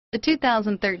The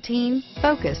 2013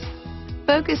 Focus.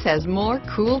 Focus has more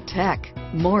cool tech,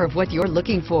 more of what you're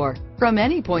looking for. From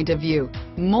any point of view,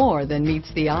 more than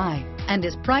meets the eye, and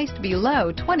is priced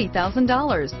below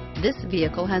 $20,000. This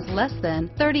vehicle has less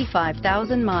than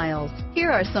 35,000 miles.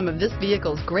 Here are some of this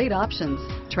vehicle's great options: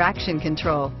 traction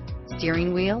control,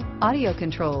 steering wheel audio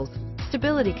controls,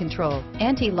 stability control,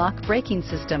 anti-lock braking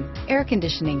system, air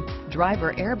conditioning,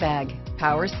 driver airbag,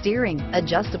 power steering,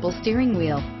 adjustable steering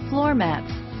wheel, floor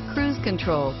mats, cruise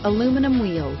control, aluminum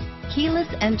wheels, keyless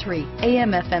entry,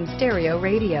 AM/FM stereo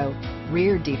radio,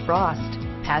 rear defrost,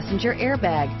 passenger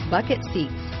airbag, bucket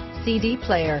seats, CD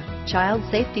player, child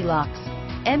safety locks,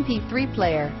 MP3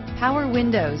 player, power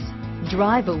windows.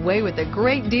 Drive away with a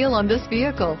great deal on this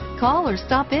vehicle. Call or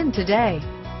stop in today.